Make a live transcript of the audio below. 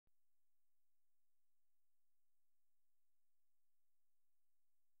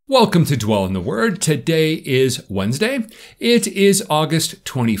Welcome to Dwell in the Word. Today is Wednesday. It is August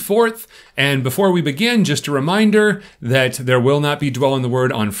 24th. And before we begin, just a reminder that there will not be Dwell in the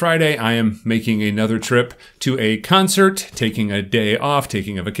Word on Friday. I am making another trip to a concert, taking a day off,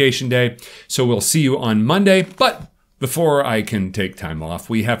 taking a vacation day. So we'll see you on Monday. But before I can take time off,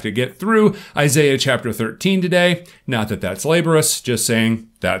 we have to get through Isaiah chapter 13 today. Not that that's laborious, just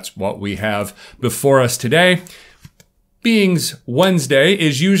saying that's what we have before us today. Being's Wednesday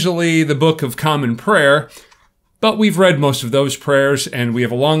is usually the Book of Common Prayer, but we've read most of those prayers and we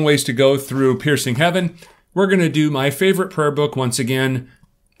have a long ways to go through Piercing Heaven. We're going to do my favorite prayer book once again,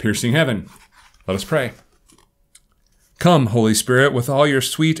 Piercing Heaven. Let us pray. Come, Holy Spirit, with all your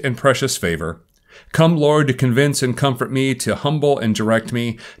sweet and precious favor. Come, Lord, to convince and comfort me, to humble and direct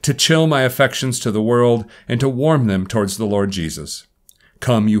me, to chill my affections to the world, and to warm them towards the Lord Jesus.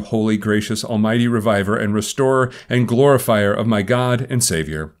 Come, you holy, gracious, almighty reviver and restorer and glorifier of my God and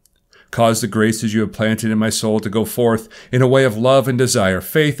Savior. Cause the graces you have planted in my soul to go forth in a way of love and desire,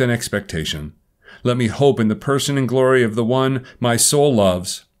 faith and expectation. Let me hope in the person and glory of the one my soul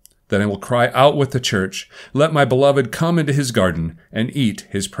loves. Then I will cry out with the church, let my beloved come into his garden and eat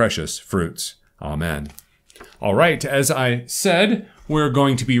his precious fruits. Amen. All right, as I said, we're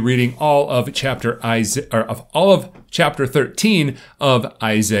going to be reading all of chapter 13 of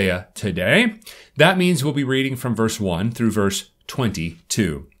Isaiah today. That means we'll be reading from verse 1 through verse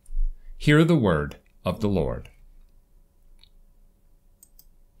 22. Hear the word of the Lord.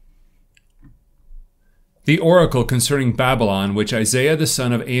 The oracle concerning Babylon, which Isaiah the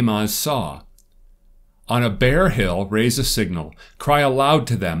son of Amoz saw. On a bare hill, raise a signal. Cry aloud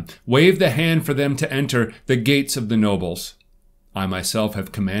to them. Wave the hand for them to enter the gates of the nobles. I myself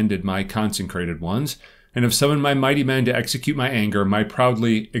have commanded my consecrated ones, and have summoned my mighty men to execute my anger, my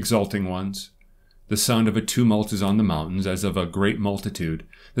proudly exulting ones. The sound of a tumult is on the mountains, as of a great multitude,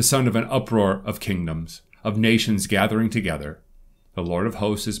 the sound of an uproar of kingdoms, of nations gathering together. The Lord of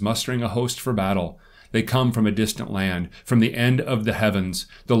hosts is mustering a host for battle. They come from a distant land, from the end of the heavens,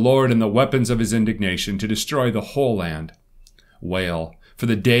 the Lord and the weapons of his indignation, to destroy the whole land. Wail, for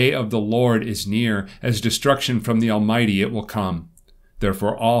the day of the Lord is near, as destruction from the Almighty it will come.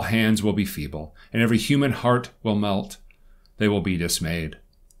 Therefore all hands will be feeble, and every human heart will melt. They will be dismayed.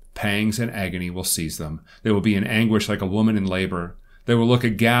 Pangs and agony will seize them. They will be in anguish like a woman in labor. They will look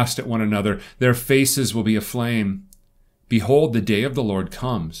aghast at one another. Their faces will be aflame. Behold, the day of the Lord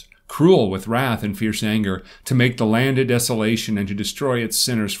comes, cruel with wrath and fierce anger, to make the land a desolation and to destroy its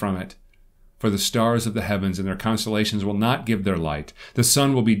sinners from it. For the stars of the heavens and their constellations will not give their light. The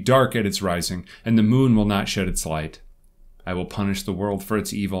sun will be dark at its rising, and the moon will not shed its light. I will punish the world for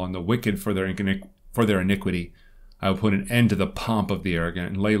its evil and the wicked for their iniquity. I will put an end to the pomp of the arrogant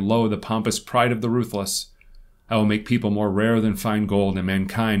and lay low the pompous pride of the ruthless. I will make people more rare than fine gold and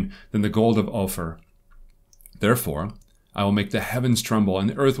mankind than the gold of Ophir. Therefore, I will make the heavens tremble, and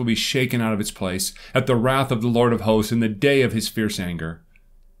the earth will be shaken out of its place at the wrath of the Lord of hosts in the day of his fierce anger.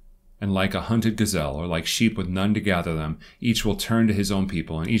 And like a hunted gazelle, or like sheep with none to gather them, each will turn to his own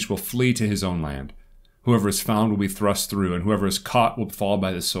people, and each will flee to his own land. Whoever is found will be thrust through, and whoever is caught will fall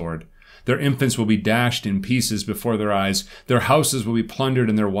by the sword. Their infants will be dashed in pieces before their eyes. Their houses will be plundered,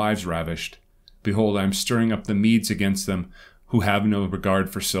 and their wives ravished. Behold, I am stirring up the Medes against them, who have no regard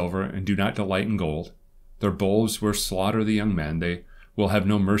for silver, and do not delight in gold. Their bulls will slaughter the young men. They will have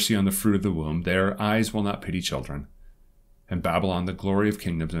no mercy on the fruit of the womb. Their eyes will not pity children. And Babylon, the glory of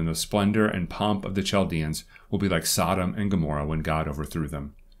kingdoms, and the splendor and pomp of the Chaldeans, will be like Sodom and Gomorrah when God overthrew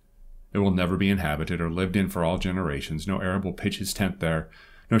them. It will never be inhabited or lived in for all generations. No Arab will pitch his tent there.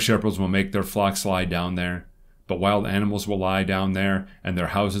 No shepherds will make their flocks lie down there. But wild animals will lie down there, and their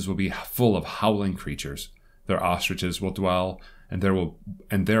houses will be full of howling creatures. Their ostriches will dwell, and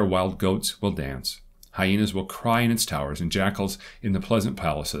their wild goats will dance. Hyenas will cry in its towers, and jackals in the pleasant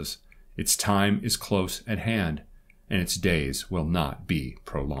palaces. Its time is close at hand, and its days will not be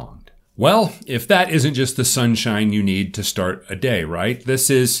prolonged. Well, if that isn't just the sunshine you need to start a day, right? This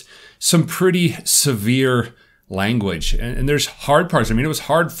is some pretty severe language, and there's hard parts. I mean, it was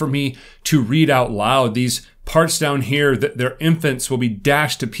hard for me to read out loud these parts down here, that their infants will be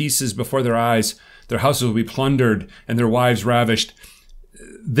dashed to pieces before their eyes, their houses will be plundered, and their wives ravished.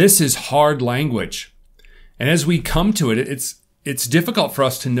 This is hard language. And as we come to it, it's difficult for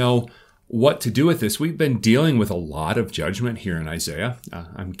us to know what to do with this. We've been dealing with a lot of judgment here in Isaiah.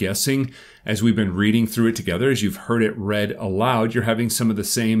 I'm guessing as we've been reading through it together, as you've heard it read aloud, you're having some of the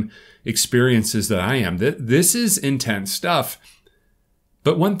same experiences that I am. This is intense stuff.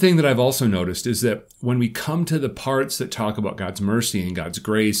 But one thing that I've also noticed is that when we come to the parts that talk about God's mercy and God's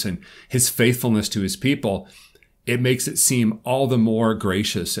grace and his faithfulness to his people, it makes it seem all the more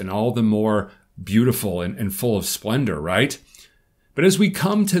gracious and all the more beautiful and full of splendor, right? But as we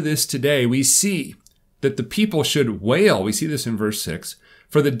come to this today, we see that the people should wail. We see this in verse 6.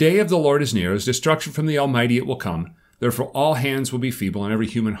 For the day of the Lord is near, as destruction from the Almighty it will come. Therefore all hands will be feeble and every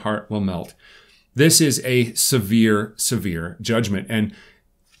human heart will melt. This is a severe, severe judgment. And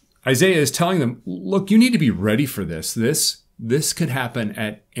Isaiah is telling them, look, you need to be ready for this. This could happen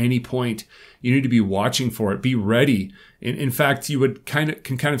at any point. You need to be watching for it. Be ready. In fact, you would can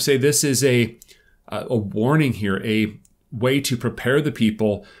kind of say this is a warning here, a way to prepare the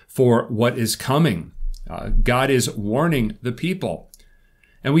people for what is coming. God is warning the people.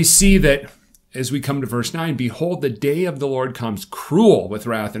 And we see that as we come to verse 9, behold, the day of the Lord comes, cruel with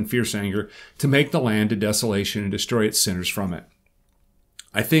wrath and fierce anger, to make the land a desolation and destroy its sinners from it.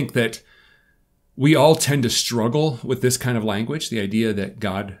 I think that we all tend to struggle with this kind of language, the idea that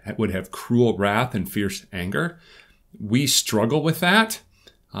God would have cruel wrath and fierce anger. We struggle with that.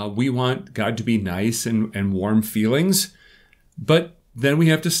 We want God to be nice and warm feelings. But then we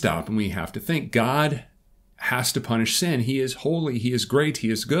have to stop and we have to think. God has to punish sin. He is holy. He is great. He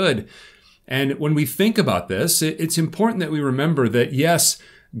is good. And when we think about this, it's important that we remember that, yes,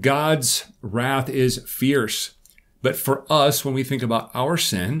 God's wrath is fierce. But for us, when we think about our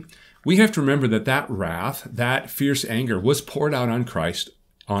sin, we have to remember that that wrath, that fierce anger was poured out on Christ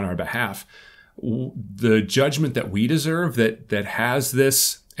on our behalf. The judgment that we deserve that has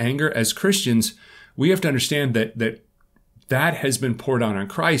this anger as Christians, we have to understand that has been poured out on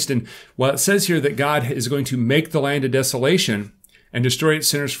Christ. And while it says here that God is going to make the land a desolation and destroy its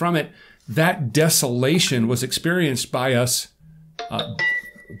sinners from it, that desolation was experienced by us,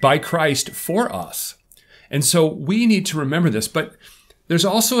 by Christ for us. And so we need to remember this. But there's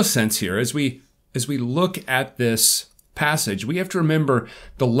also a sense here, as we look at this passage, we have to remember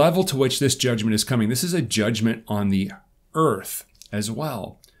the level to which this judgment is coming. This is a judgment on the earth as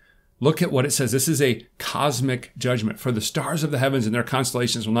well. Look at what it says. This is a cosmic judgment. For the stars of the heavens and their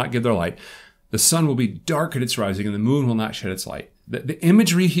constellations will not give their light. The sun will be dark at its rising and the moon will not shed its light. The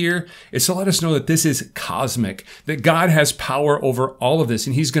imagery here is to let us know that this is cosmic, that God has power over all of this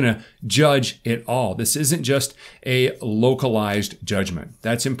and he's going to judge it all. This isn't just a localized judgment.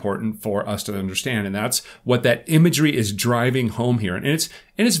 That's important for us to understand. And that's what that imagery is driving home here. And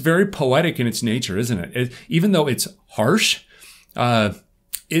it's very poetic in its nature, isn't it? Even though it's harsh,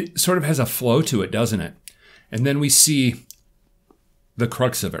 it sort of has a flow to it, doesn't it? And then we see the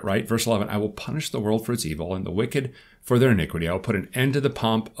crux of it, right? Verse 11, I will punish the world for its evil and the wicked for their iniquity. I will put an end to the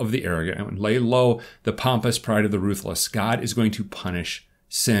pomp of the arrogant and lay low the pompous pride of the ruthless. God is going to punish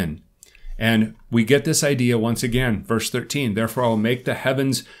sin. And we get this idea once again, verse 13, therefore I will make the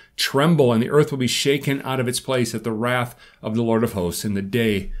heavens tremble and the earth will be shaken out of its place at the wrath of the Lord of hosts in the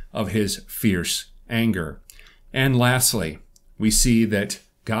day of his fierce anger. And lastly, we see that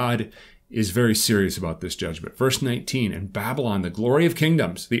God is very serious about this judgment. Verse 19, in Babylon, the glory of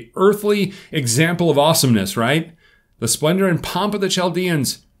kingdoms, the earthly example of awesomeness, right? The splendor and pomp of the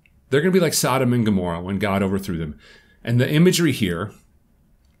Chaldeans, they're going to be like Sodom and Gomorrah when God overthrew them. And the imagery here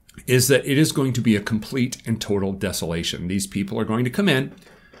is that it is going to be a complete and total desolation. These people are going to come in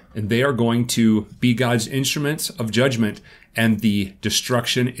and they are going to be God's instruments of judgment, and the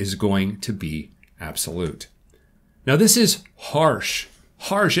destruction is going to be absolute. Now, this is harsh.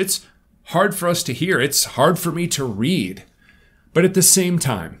 It's hard for us to hear. It's hard for me to read. But at the same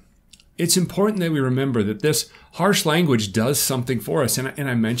time, it's important that we remember that this harsh language does something for us. And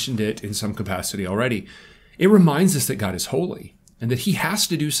I mentioned it in some capacity already. It reminds us that God is holy and that he has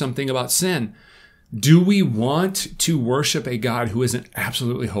to do something about sin. Do we want to worship a God who isn't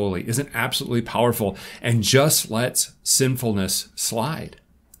absolutely holy, isn't absolutely powerful, and just lets sinfulness slide?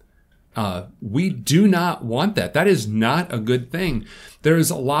 We do not want that. That is not a good thing. There is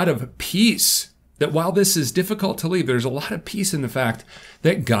a lot of peace that while this is difficult to leave, there's a lot of peace in the fact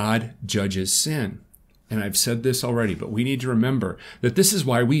that God judges sin. And I've said this already, but we need to remember that this is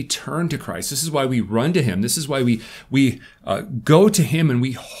why we turn to Christ. This is why we run to him. This is why we go to him and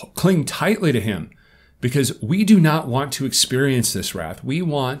we cling tightly to him, because we do not want to experience this wrath. We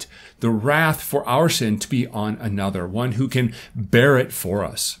want the wrath for our sin to be on another, one who can bear it for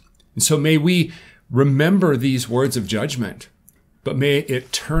us. And so may we remember these words of judgment, but may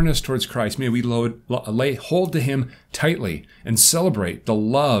it turn us towards Christ. May we lay hold to him tightly and celebrate the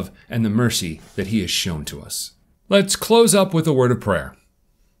love and the mercy that he has shown to us. Let's close up with a word of prayer.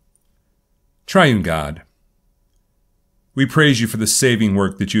 Triune God, we praise you for the saving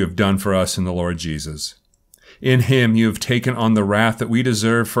work that you have done for us in the Lord Jesus. In him you have taken on the wrath that we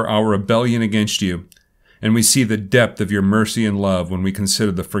deserve for our rebellion against you. And we see the depth of your mercy and love when we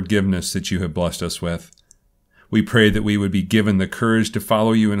consider the forgiveness that you have blessed us with. We pray that we would be given the courage to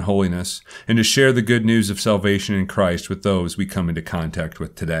follow you in holiness and to share the good news of salvation in Christ with those we come into contact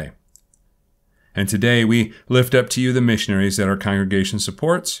with today. And today we lift up to you the missionaries that our congregation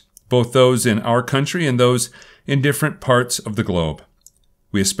supports, both those in our country and those in different parts of the globe.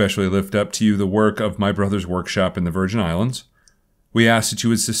 We especially lift up to you the work of My Brother's Workshop in the Virgin Islands. We ask that you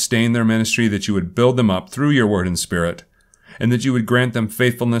would sustain their ministry, that you would build them up through your word and spirit, and that you would grant them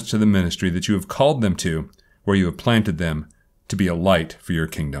faithfulness to the ministry that you have called them to, where you have planted them to be a light for your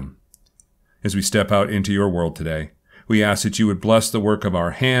kingdom. As we step out into your world today, we ask that you would bless the work of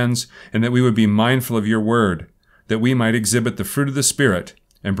our hands and that we would be mindful of your word, that we might exhibit the fruit of the Spirit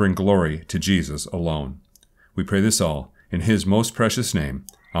and bring glory to Jesus alone. We pray this all in his most precious name.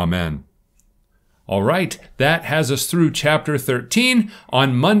 Amen. All right, that has us through chapter 13.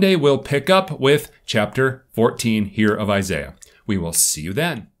 On Monday, we'll pick up with chapter 14 here of Isaiah. We will see you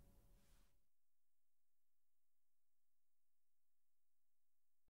then.